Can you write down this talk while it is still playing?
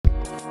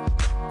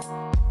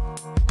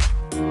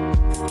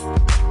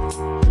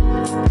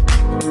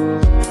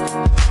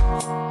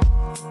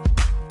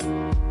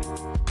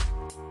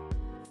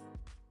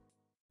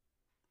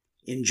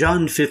In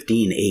John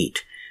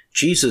 15:8,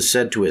 Jesus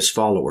said to his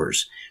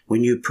followers,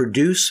 "When you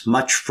produce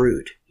much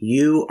fruit,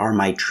 you are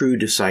my true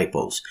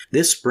disciples.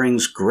 This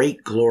brings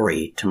great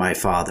glory to my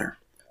Father."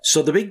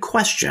 So the big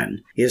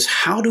question is,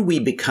 how do we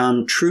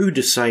become true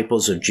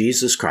disciples of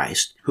Jesus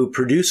Christ who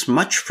produce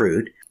much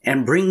fruit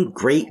and bring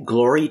great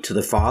glory to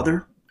the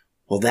Father?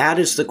 Well, that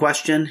is the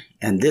question,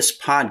 and this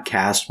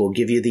podcast will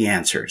give you the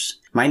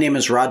answers. My name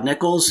is Rod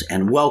Nichols,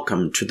 and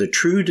welcome to the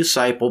True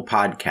Disciple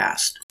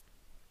Podcast.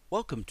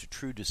 Welcome to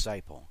True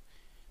Disciple.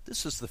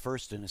 This is the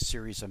first in a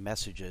series of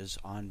messages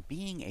on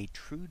being a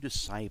true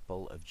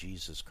disciple of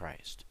Jesus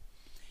Christ.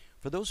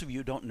 For those of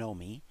you who don't know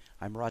me,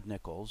 I'm Rod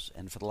Nichols,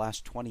 and for the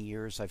last 20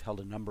 years I've held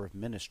a number of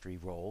ministry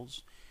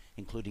roles,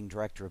 including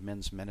Director of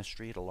Men's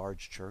Ministry at a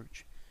large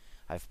church.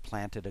 I've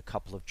planted a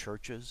couple of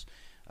churches,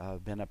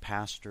 been a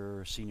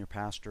pastor, senior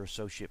pastor,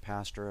 associate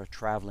pastor, a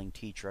traveling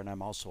teacher, and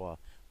I'm also a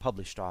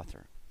published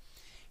author.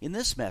 In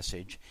this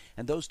message,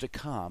 and those to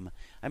come,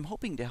 I'm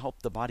hoping to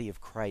help the body of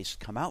Christ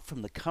come out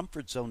from the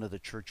comfort zone of the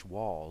church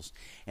walls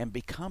and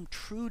become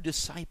true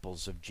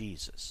disciples of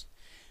Jesus.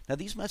 Now,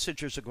 these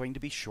messages are going to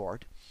be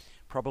short,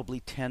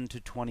 probably 10 to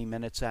 20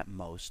 minutes at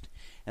most,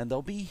 and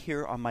they'll be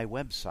here on my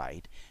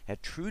website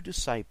at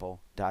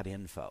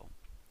truedisciple.info.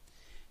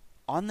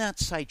 On that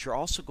site, you're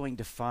also going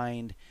to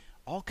find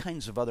all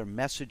kinds of other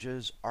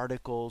messages,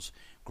 articles,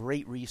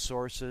 great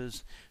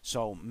resources,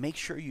 so make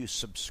sure you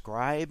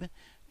subscribe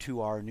to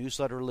our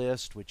newsletter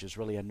list, which is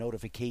really a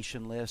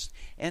notification list,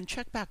 and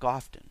check back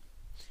often.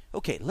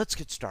 Okay, let's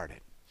get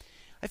started.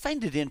 I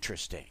find it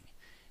interesting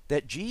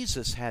that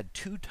Jesus had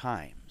two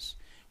times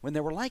when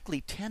there were likely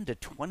 10 to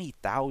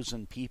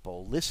 20,000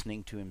 people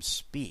listening to him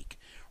speak,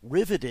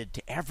 riveted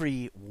to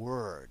every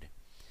word,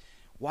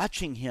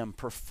 watching him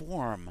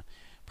perform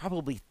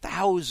probably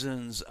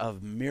thousands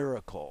of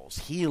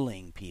miracles,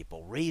 healing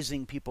people,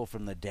 raising people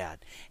from the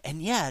dead.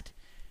 And yet,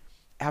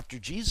 after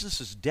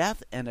Jesus'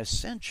 death and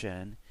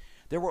ascension,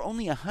 there were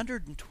only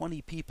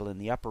 120 people in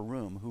the upper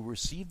room who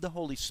received the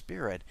Holy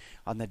Spirit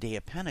on the day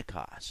of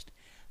Pentecost.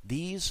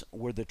 These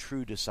were the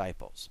true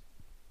disciples.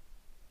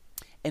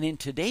 And in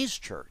today's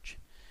church,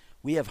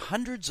 we have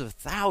hundreds of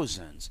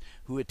thousands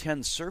who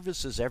attend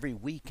services every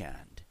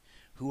weekend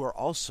who are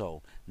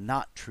also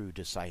not true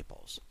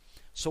disciples.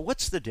 So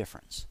what's the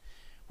difference?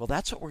 Well,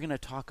 that's what we're going to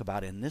talk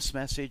about in this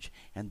message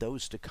and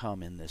those to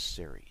come in this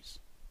series.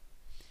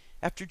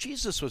 After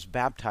Jesus was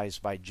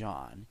baptized by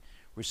John,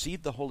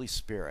 received the Holy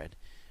Spirit,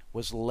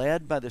 was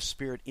led by the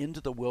Spirit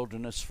into the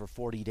wilderness for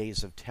 40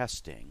 days of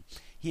testing,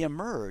 he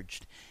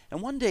emerged,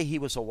 and one day he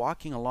was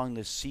walking along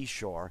the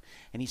seashore,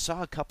 and he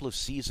saw a couple of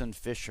seasoned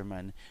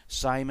fishermen,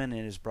 Simon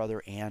and his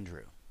brother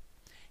Andrew.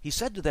 He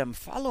said to them,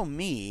 "Follow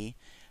me,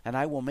 and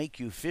I will make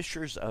you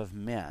fishers of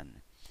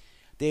men."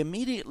 They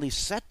immediately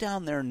set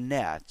down their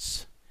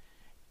nets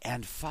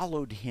and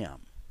followed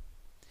him.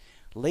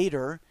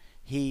 Later,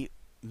 he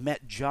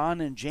met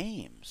John and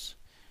James.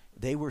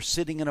 They were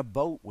sitting in a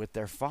boat with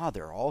their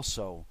father,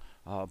 also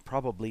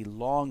probably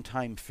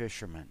longtime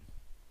fishermen.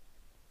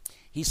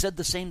 He said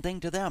the same thing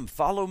to them,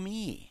 "Follow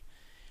me."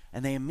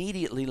 And they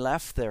immediately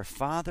left their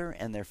father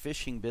and their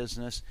fishing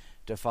business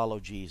to follow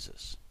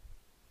Jesus.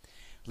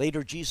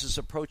 Later, Jesus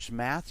approached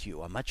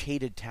Matthew, a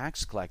much-hated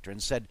tax collector,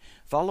 and said,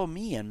 "Follow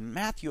me." And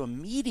Matthew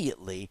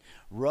immediately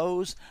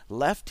rose,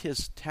 left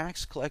his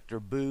tax collector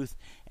booth,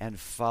 and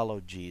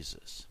followed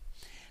Jesus.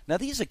 Now,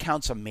 these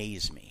accounts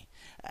amaze me.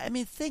 I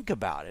mean, think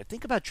about it.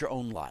 Think about your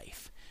own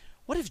life.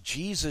 What if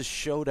Jesus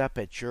showed up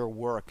at your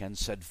work and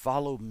said,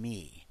 "Follow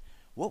me"?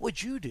 What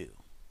would you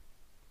do?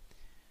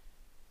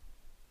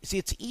 See,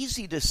 it's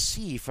easy to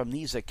see from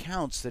these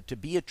accounts that to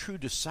be a true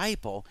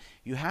disciple,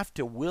 you have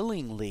to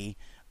willingly,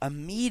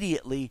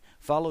 immediately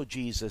follow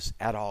Jesus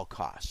at all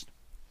cost.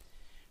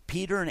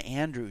 Peter and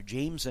Andrew,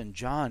 James and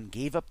John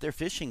gave up their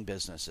fishing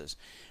businesses,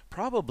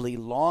 probably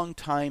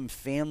long-time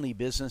family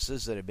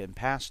businesses that had been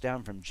passed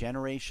down from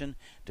generation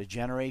to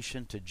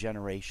generation to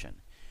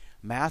generation.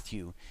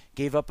 Matthew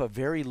gave up a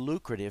very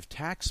lucrative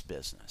tax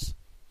business.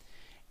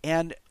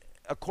 And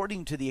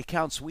according to the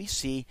accounts we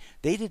see,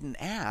 they didn't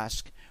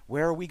ask,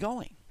 "Where are we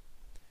going?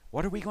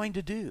 What are we going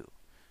to do?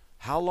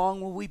 How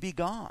long will we be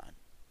gone?"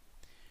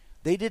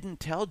 They didn't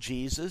tell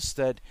Jesus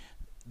that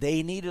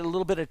they needed a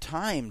little bit of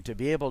time to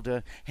be able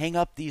to hang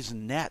up these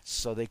nets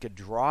so they could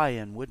dry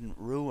and wouldn't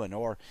ruin,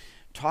 or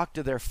talk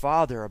to their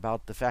father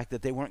about the fact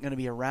that they weren't going to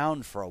be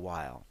around for a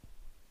while.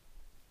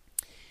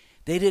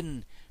 They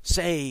didn't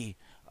say,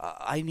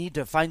 "I need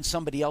to find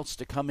somebody else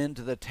to come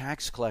into the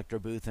tax collector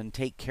booth and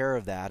take care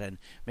of that and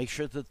make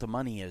sure that the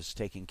money is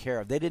taken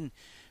care of." They didn't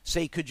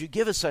say, "Could you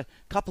give us a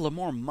couple of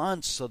more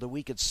months so that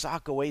we could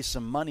sock away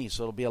some money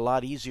so it'll be a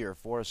lot easier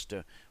for us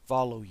to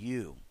follow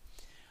you?"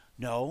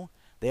 No,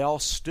 they all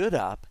stood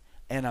up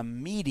and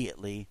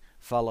immediately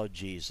followed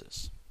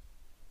Jesus.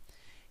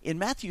 In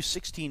Matthew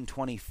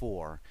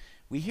 16:24,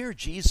 we hear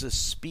Jesus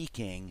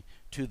speaking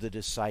to the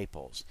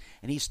disciples,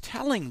 and he's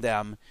telling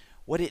them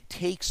what it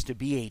takes to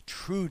be a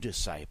true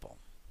disciple.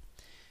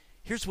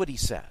 Here's what he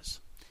says.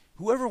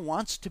 Whoever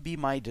wants to be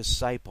my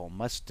disciple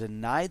must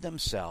deny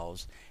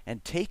themselves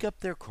and take up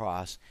their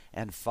cross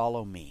and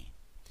follow me.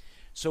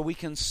 So we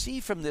can see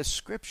from this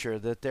scripture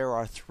that there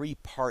are three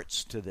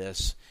parts to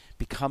this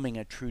becoming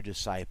a true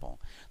disciple.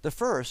 The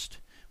first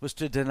was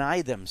to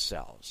deny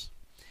themselves.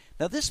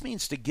 Now this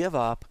means to give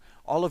up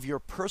all of your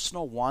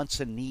personal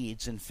wants and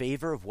needs in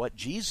favor of what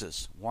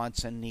Jesus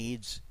wants and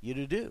needs you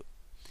to do.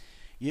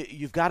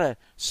 You've got to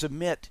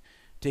submit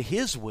to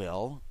His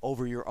will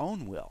over your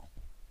own will.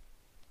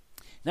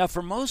 Now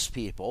for most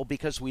people,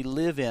 because we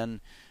live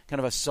in kind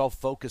of a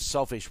self-focused,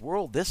 selfish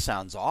world, this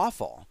sounds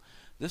awful.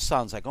 This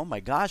sounds like, oh my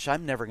gosh,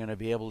 I'm never going to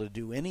be able to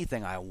do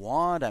anything I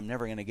want. I'm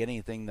never going to get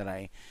anything that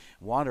I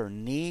want or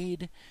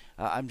need.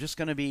 I'm just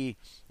going to be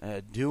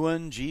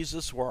doing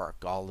Jesus'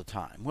 work all the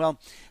time. Well,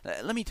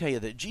 let me tell you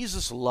that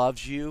Jesus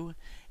loves you,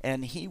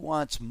 and He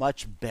wants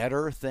much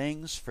better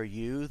things for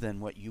you than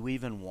what you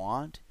even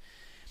want.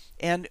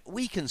 And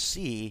we can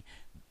see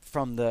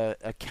from the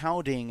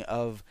accounting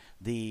of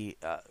the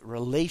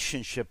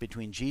relationship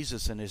between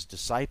Jesus and His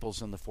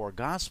disciples in the four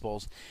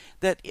Gospels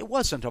that it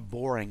wasn't a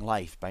boring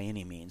life by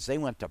any means. They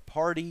went to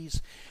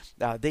parties,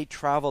 they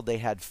traveled, they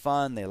had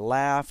fun, they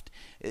laughed.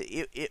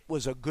 It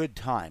was a good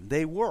time.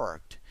 They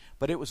worked,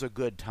 but it was a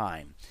good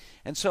time.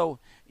 And so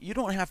you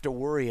don't have to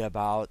worry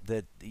about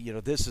that,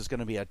 this is going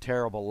to be a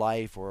terrible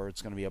life or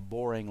it's going to be a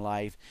boring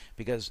life,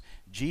 because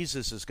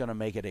Jesus is going to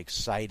make it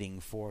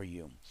exciting for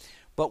you.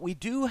 But we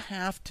do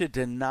have to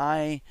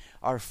deny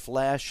our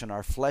flesh and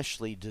our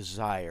fleshly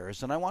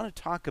desires. And I want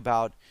to talk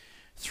about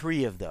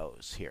three of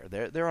those here.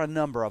 There are a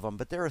number of them,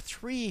 but there are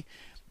three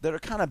that are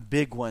kind of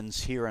big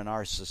ones here in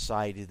our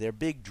society. They're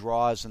big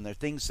draws, and they're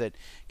things that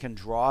can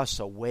draw us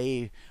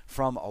away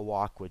from a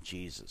walk with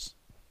Jesus.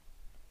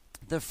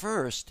 The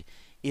first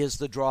is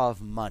the draw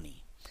of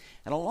money.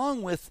 And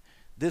along with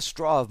this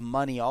draw of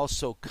money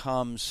also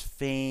comes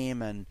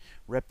fame and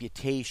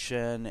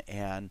reputation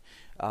and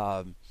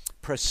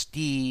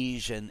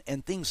prestige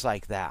and things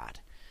like that.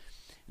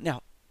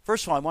 Now,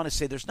 first of all, I want to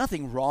say there's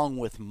nothing wrong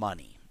with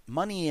money.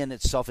 Money in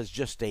itself is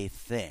just a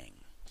thing.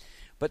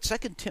 But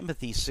 2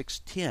 Timothy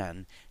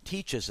 6:10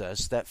 teaches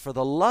us that for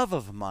the love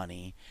of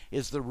money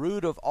is the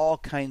root of all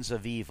kinds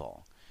of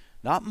evil.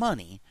 Not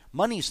money.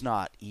 Money's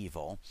not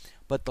evil,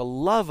 but the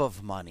love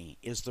of money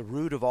is the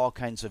root of all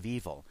kinds of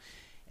evil.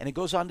 And it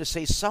goes on to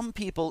say, some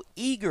people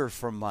eager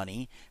for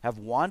money have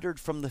wandered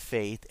from the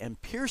faith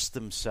and pierced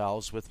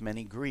themselves with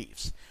many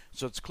griefs.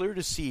 So it's clear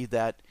to see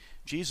that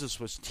Jesus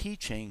was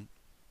teaching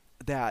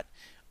that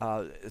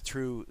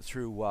through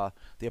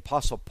the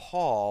Apostle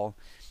Paul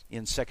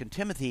in 2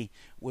 Timothy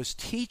was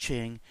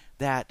teaching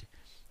that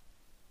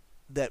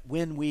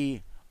when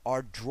we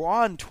are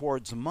drawn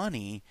towards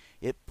money,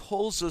 it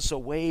pulls us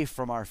away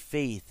from our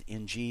faith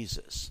in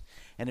Jesus,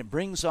 and it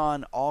brings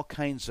on all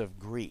kinds of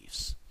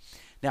griefs.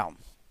 Now,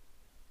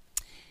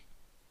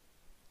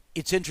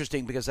 it's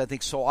interesting because I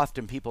think so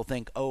often people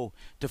think,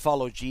 to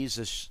follow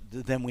Jesus,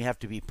 then we have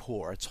to be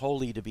poor. It's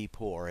holy to be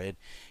poor. It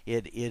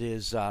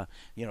is,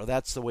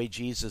 that's the way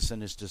Jesus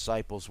and His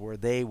disciples were.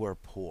 They were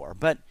poor.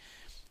 But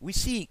we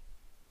see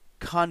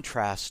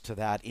contrast to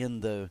that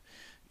in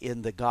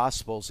the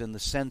Gospels, in the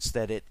sense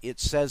that it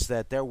says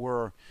that there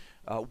were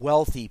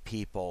wealthy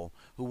people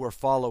who were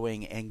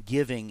following and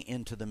giving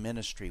into the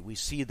ministry. We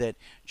see that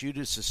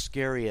Judas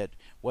Iscariot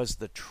was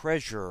the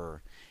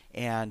treasurer,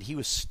 and he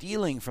was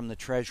stealing from the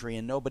treasury,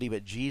 and nobody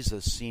but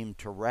Jesus seemed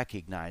to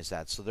recognize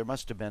that. So there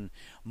must have been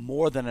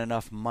more than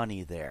enough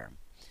money there.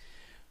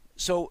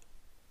 So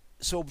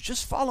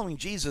just following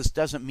Jesus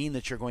doesn't mean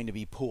that you're going to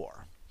be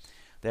poor.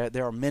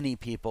 There are many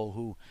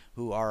people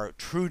who are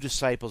true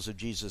disciples of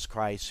Jesus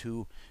Christ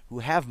who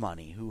have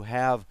money, who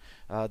have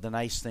the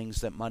nice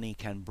things that money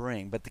can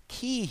bring. But the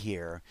key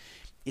here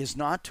is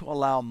not to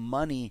allow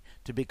money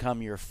to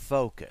become your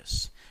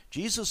focus.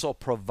 Jesus will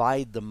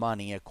provide the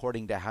money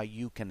according to how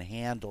you can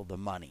handle the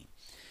money.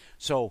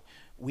 So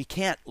we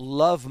can't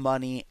love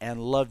money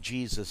and love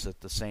Jesus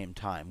at the same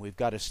time. We've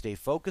got to stay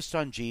focused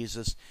on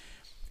Jesus,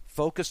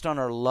 focused on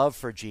our love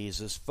for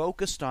Jesus,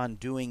 focused on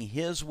doing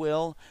His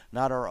will,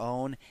 not our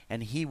own,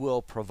 and He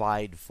will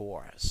provide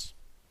for us.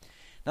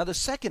 Now the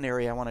second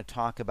area I want to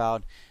talk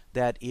about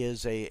that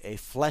is a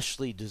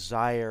fleshly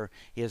desire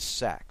is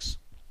sex.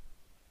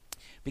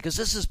 Because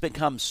this has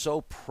become so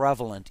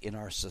prevalent in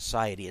our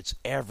society. It's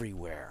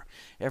everywhere.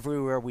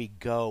 Everywhere we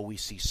go, we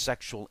see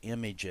sexual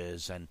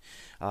images, and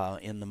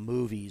in the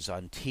movies,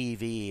 on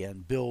TV,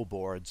 and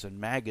billboards, and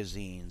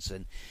magazines,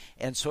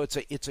 and so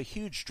it's a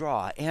huge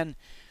draw. And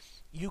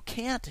you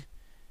can't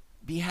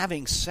be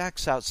having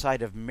sex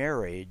outside of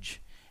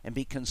marriage and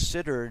be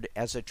considered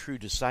as a true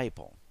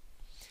disciple.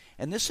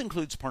 And this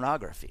includes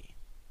pornography,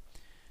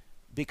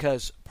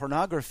 because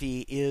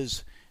pornography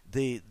is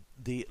the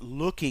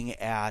looking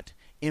at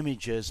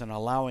images and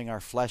allowing our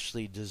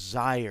fleshly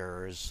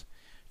desires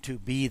to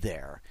be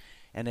there,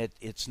 and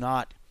it's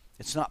not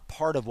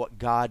part of what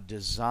God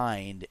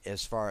designed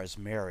as far as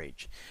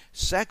marriage.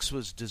 Sex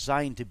was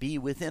designed to be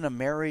within a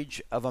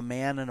marriage of a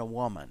man and a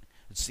woman.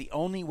 It's the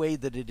only way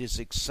that it is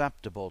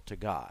acceptable to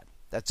God.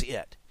 That's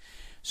it.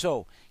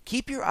 So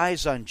keep your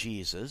eyes on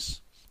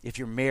Jesus. If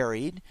you're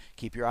married,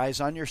 keep your eyes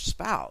on your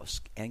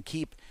spouse, and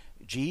keep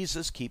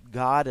Jesus, keep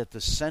God at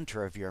the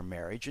center of your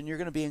marriage, and you're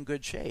going to be in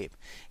good shape.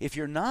 If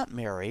you're not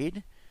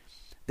married,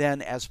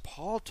 then as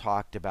Paul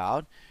talked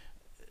about,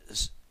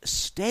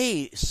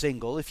 stay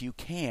single if you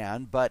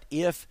can, but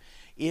if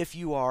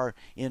you are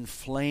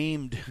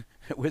inflamed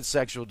with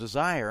sexual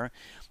desire,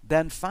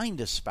 then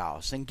find a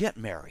spouse and get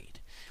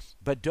married.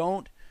 But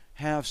don't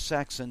have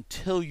sex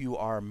until you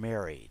are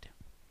married.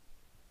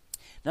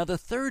 Now, the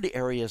third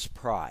area is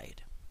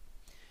pride.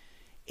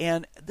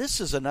 And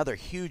this is another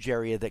huge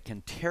area that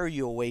can tear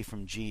you away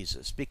from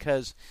Jesus,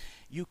 because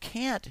you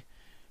can't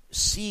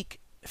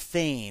seek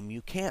fame,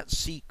 you can't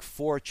seek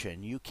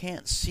fortune, you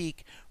can't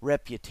seek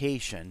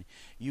reputation,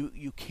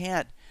 you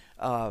can't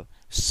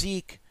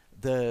seek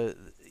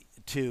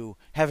to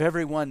have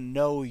everyone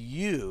know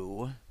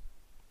you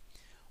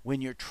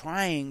when you're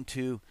trying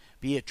to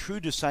be a true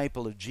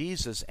disciple of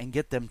Jesus and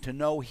get them to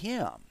know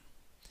Him.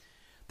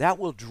 That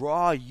will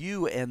draw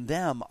you and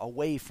them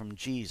away from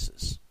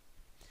Jesus.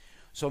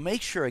 So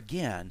make sure,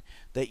 again,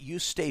 that you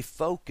stay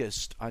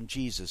focused on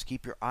Jesus.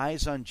 Keep your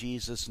eyes on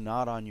Jesus,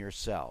 not on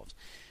yourselves.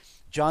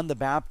 John the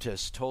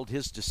Baptist told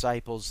his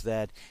disciples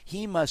that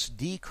he must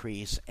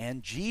decrease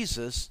and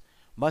Jesus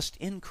must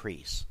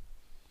increase.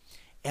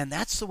 And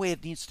that's the way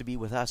it needs to be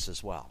with us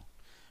as well.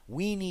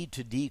 We need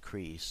to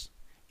decrease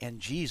and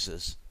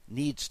Jesus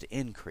needs to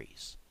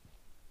increase.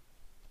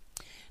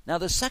 Now,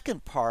 the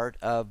second part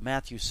of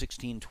Matthew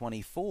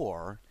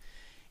 16:24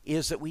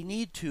 is that we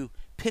need to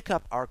pick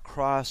up our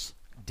cross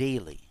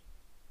daily.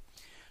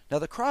 Now,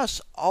 the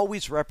cross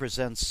always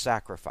represents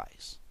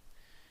sacrifice.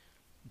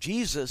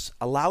 Jesus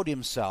allowed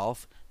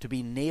himself to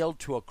be nailed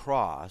to a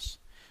cross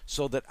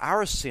so that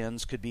our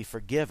sins could be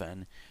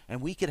forgiven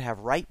and we could have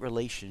right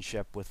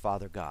relationship with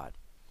Father God.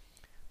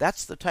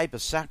 That's the type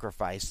of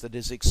sacrifice that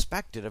is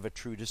expected of a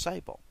true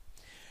disciple.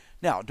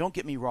 Now, don't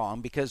get me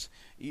wrong, because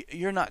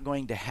you're not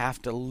going to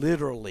have to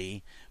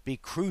literally be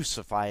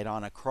crucified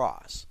on a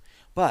cross.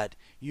 But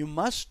you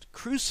must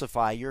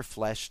crucify your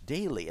flesh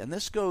daily. And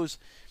this goes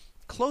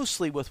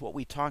closely with what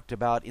we talked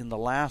about in the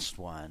last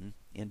one,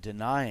 in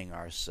denying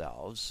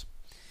ourselves.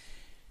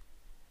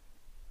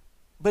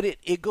 But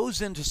it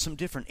goes into some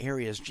different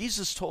areas.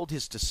 Jesus told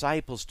his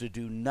disciples to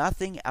do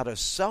nothing out of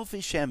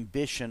selfish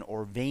ambition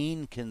or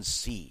vain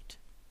conceit.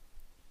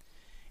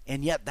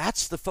 And yet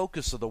that's the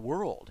focus of the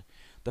world.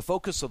 The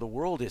focus of the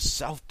world is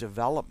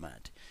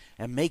self-development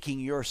and making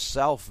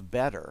yourself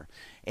better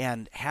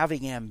and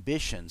having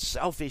ambition,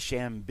 selfish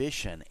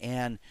ambition,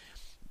 and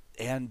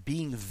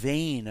being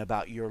vain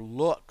about your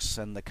looks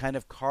and the kind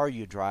of car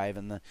you drive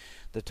and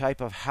the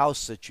type of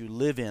house that you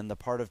live in, the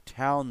part of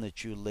town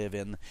that you live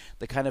in,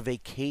 the kind of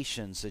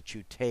vacations that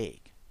you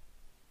take.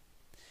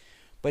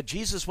 But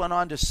Jesus went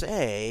on to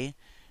say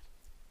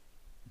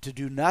to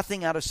do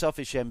nothing out of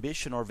selfish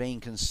ambition or vain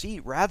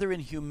conceit, rather in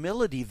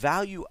humility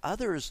value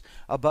others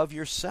above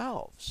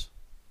yourselves.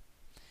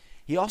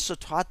 He also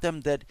taught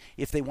them that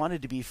if they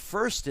wanted to be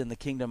first in the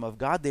kingdom of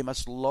God, they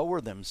must lower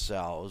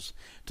themselves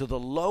to the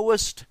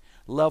lowest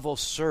level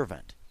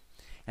servant.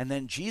 And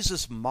then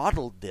Jesus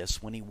modeled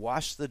this when he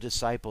washed the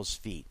disciples'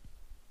 feet.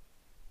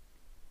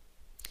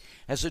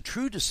 As a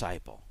true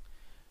disciple,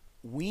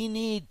 we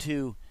need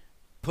to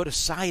put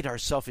aside our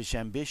selfish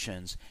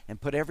ambitions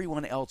and put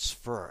everyone else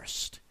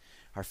first.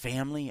 Our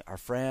family, our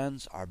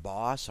friends, our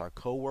boss, our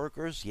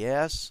co-workers,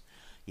 yes,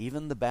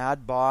 even the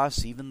bad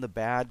boss, even the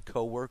bad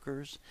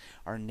co-workers,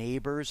 our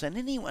neighbors, and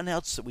anyone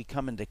else that we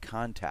come into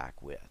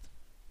contact with.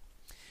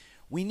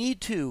 We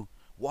need to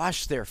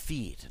wash their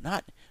feet,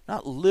 not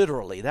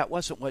literally. That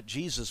wasn't what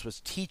Jesus was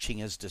teaching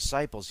his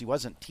disciples. He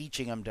wasn't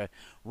teaching them to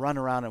run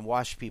around and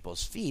wash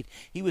people's feet.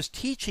 He was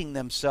teaching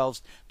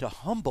themselves to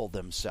humble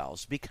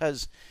themselves,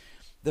 because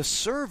the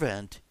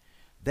servant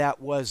that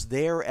was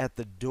there at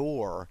the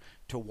door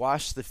to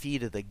wash the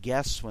feet of the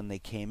guests when they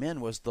came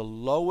in was the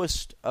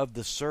lowest of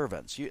the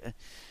servants.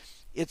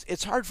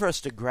 It's hard for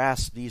us to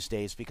grasp these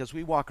days because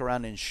we walk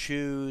around in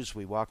shoes,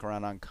 we walk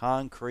around on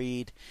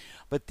concrete,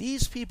 but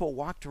these people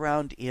walked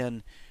around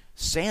in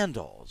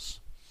sandals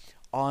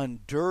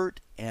on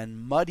dirt and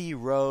muddy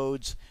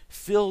roads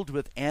filled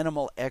with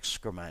animal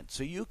excrement.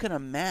 So you can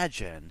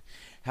imagine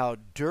how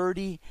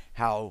dirty,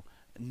 how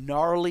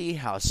gnarly,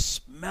 how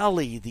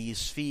smelly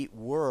these feet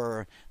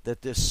were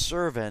that this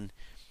servant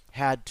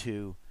had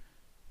to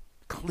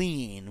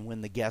clean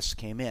when the guests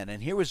came in.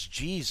 And here was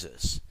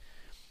Jesus,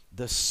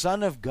 the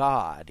Son of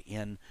God,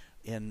 in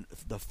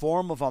the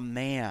form of a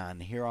man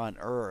here on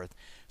earth,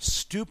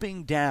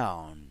 stooping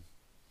down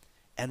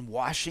and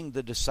washing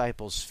the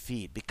disciples'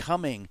 feet,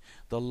 becoming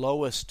the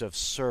lowest of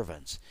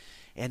servants.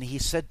 And he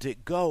said to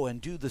go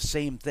and do the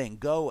same thing.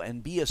 Go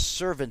and be a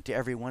servant to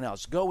everyone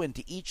else. Go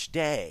into each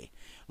day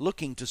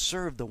looking to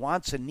serve the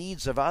wants and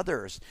needs of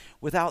others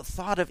without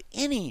thought of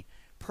any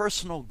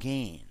personal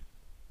gain.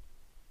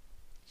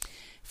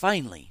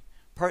 Finally,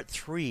 part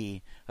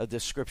 3 of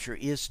this scripture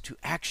is to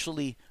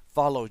actually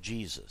follow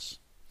Jesus.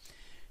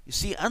 You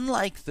see,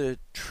 unlike the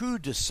true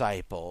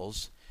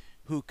disciples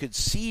who could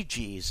see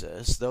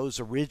Jesus, those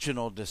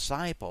original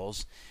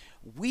disciples,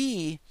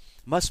 we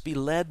must be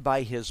led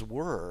by his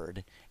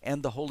word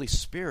and the Holy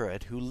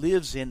Spirit who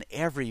lives in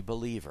every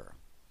believer.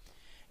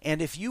 And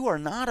if you are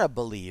not a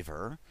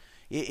believer,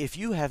 if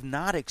you have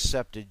not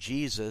accepted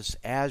Jesus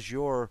as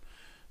your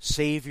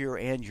Savior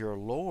and your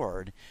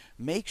Lord,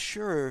 make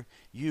sure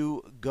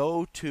you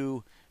go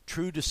to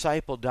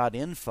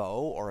truedisciple.info,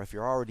 or if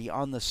you're already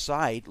on the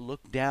site,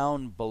 look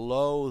down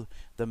below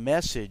the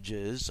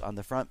messages on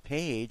the front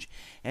page,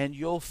 and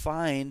you'll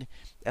find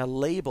a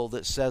label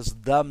that says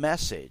The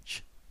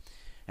Message.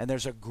 And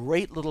there's a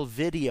great little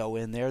video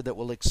in there that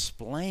will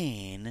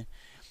explain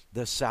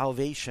the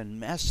salvation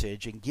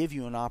message and give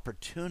you an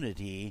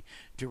opportunity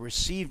to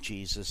receive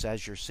Jesus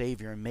as your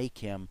Savior and make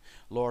him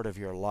Lord of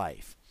your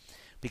life.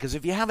 Because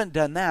if you haven't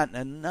done that,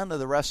 and none of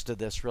the rest of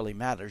this really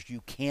matters, you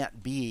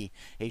can't be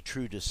a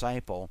true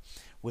disciple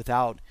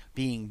without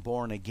being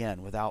born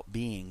again, without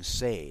being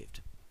saved.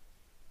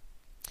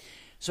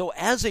 So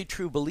as a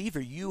true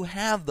believer, you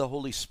have the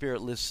Holy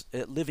Spirit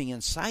living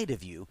inside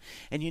of you,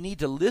 and you need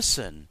to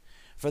listen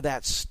for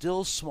that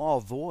still small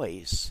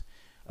voice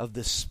of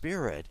the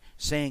Spirit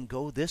saying,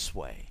 go this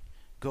way,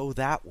 go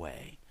that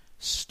way,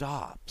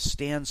 stop,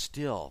 stand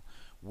still,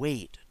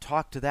 wait,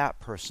 talk to that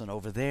person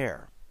over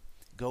there.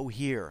 Go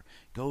here,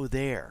 go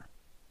there.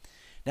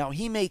 Now,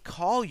 he may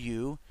call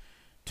you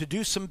to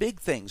do some big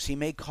things. He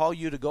may call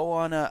you to go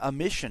on a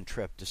mission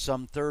trip to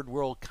some third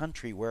world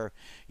country where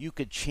you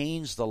could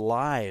change the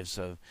lives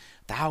of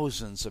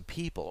thousands of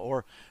people.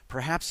 Or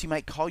perhaps he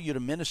might call you to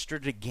minister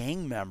to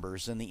gang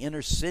members in the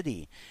inner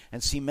city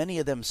and see many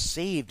of them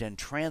saved and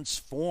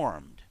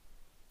transformed.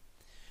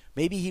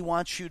 Maybe he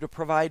wants you to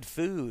provide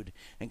food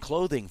and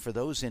clothing for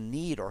those in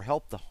need, or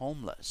help the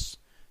homeless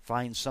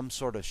find some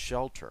sort of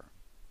shelter.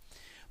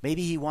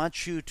 Maybe he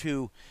wants you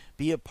to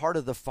be a part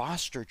of the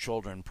foster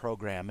children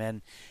program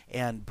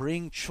and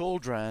bring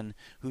children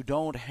who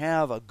don't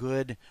have a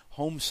good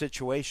home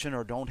situation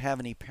or don't have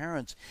any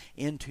parents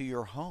into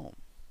your home.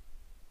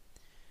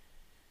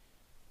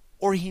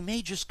 Or he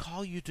may just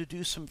call you to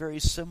do some very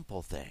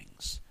simple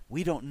things.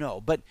 We don't know.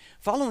 But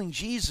following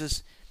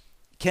Jesus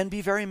can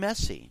be very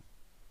messy.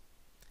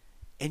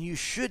 And you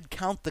should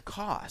count the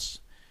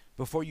costs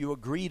before you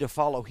agree to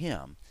follow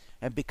him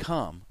and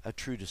become a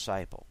true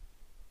disciple.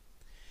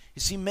 You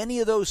see, many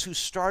of those who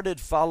started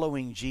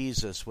following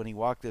Jesus when he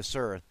walked this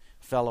earth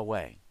fell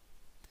away.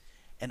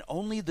 And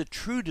only the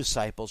true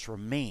disciples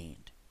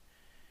remained.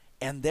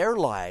 And their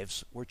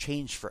lives were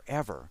changed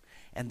forever.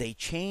 And they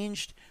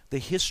changed the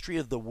history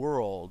of the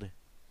world.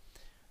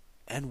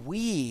 And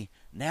we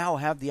now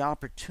have the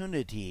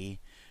opportunity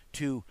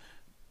to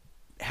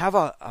have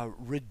a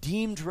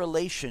redeemed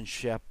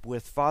relationship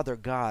with Father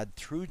God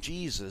through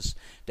Jesus,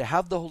 to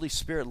have the Holy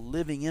Spirit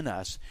living in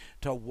us,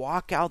 to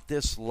walk out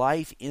this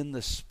life in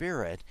the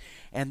Spirit,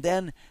 and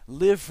then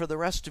live for the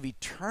rest of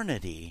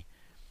eternity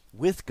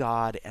with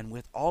God and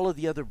with all of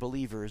the other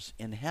believers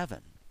in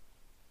heaven.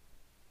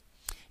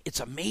 It's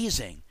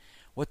amazing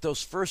what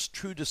those first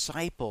true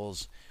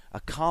disciples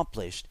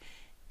accomplished.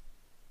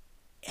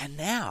 And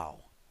now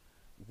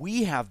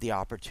we have the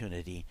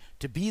opportunity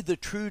to be the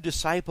true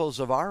disciples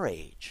of our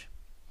age.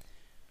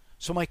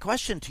 So my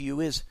question to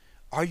you is,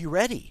 are you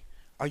ready?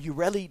 Are you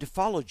ready to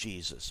follow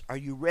Jesus? Are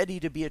you ready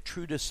to be a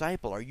true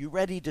disciple? Are you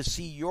ready to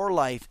see your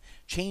life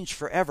change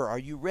forever? Are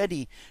you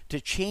ready to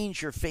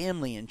change your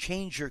family and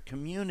change your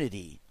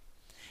community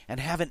and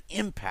have an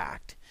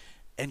impact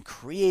and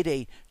create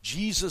a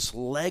Jesus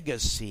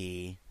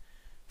legacy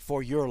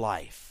for your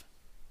life?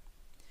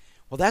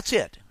 Well, that's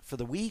it for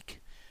the week.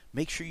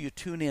 Make sure you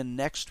tune in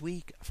next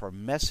week for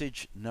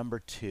message number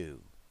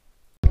 2.